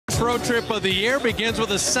road trip of the year begins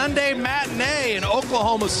with a Sunday matinee in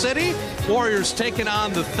Oklahoma City. Warriors taking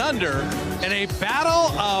on the Thunder in a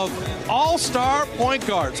battle of all-star point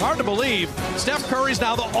guards. Hard to believe Steph Curry's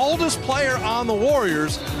now the oldest player on the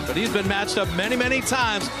Warriors, but he's been matched up many, many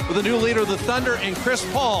times with the new leader of the Thunder in Chris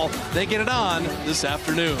Paul. They get it on this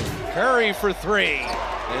afternoon. Curry for three,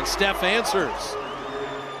 and Steph answers.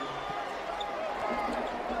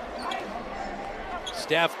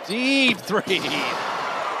 Steph, deep three.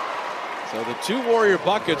 So the two Warrior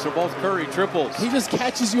buckets are both Curry triples. He just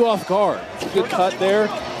catches you off guard. It's a good cut there.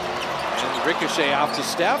 And the ricochet out to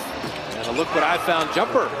Steph. And a look what I found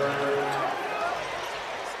jumper.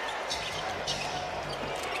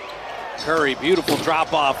 Curry, beautiful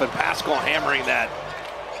drop off, and Pascal hammering that.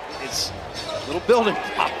 It's little building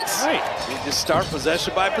blocks. Right. You just start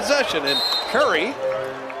possession by possession, and Curry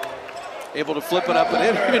able to flip it up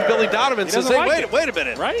and in. Even Billy Donovan says, hey, wait a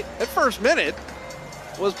minute. Right? That first minute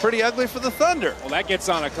was pretty ugly for the Thunder. Well, that gets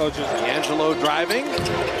on a coach's. D'Angelo driving.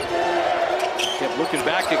 Kept looking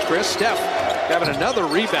back at Chris. Steph having another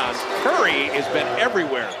rebound. Curry has been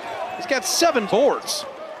everywhere. He's got 7 boards.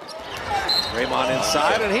 Draymond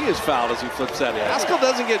inside, and he is fouled as he flips that in. Pascal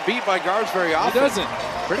doesn't get beat by guards very often. He doesn't.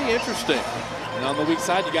 Pretty interesting. And on the weak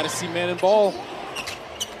side, you got to see man and ball.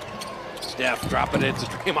 Steph dropping it to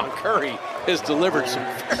Draymond. Curry has delivered some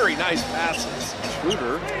very nice passes.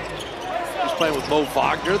 Schroeder was playing with Mo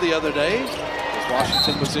Wagner the other day as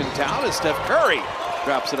Washington was in town, and Steph Curry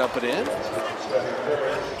drops it up and in.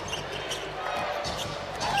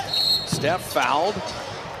 Steph fouled.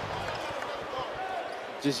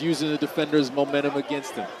 Just using the defender's momentum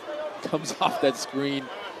against him. Comes off that screen.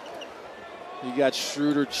 You got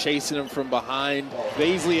Schroeder chasing him from behind.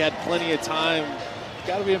 Baisley had plenty of time.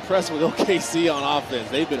 Got to be impressed with OKC on offense.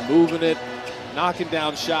 They've been moving it, knocking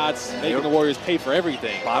down shots, making the Warriors pay for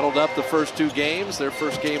everything. Bottled up the first 2 games. Their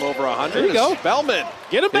first game over 100. There you go. Spellman.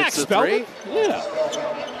 Get him back, Spellman. Three.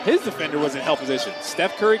 Yeah. His defender was in hell position.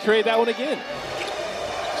 Steph Curry created that one again.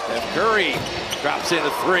 Steph Curry drops in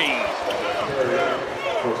a 3.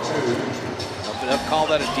 They'll call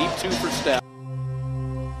that a deep 2 for Steph.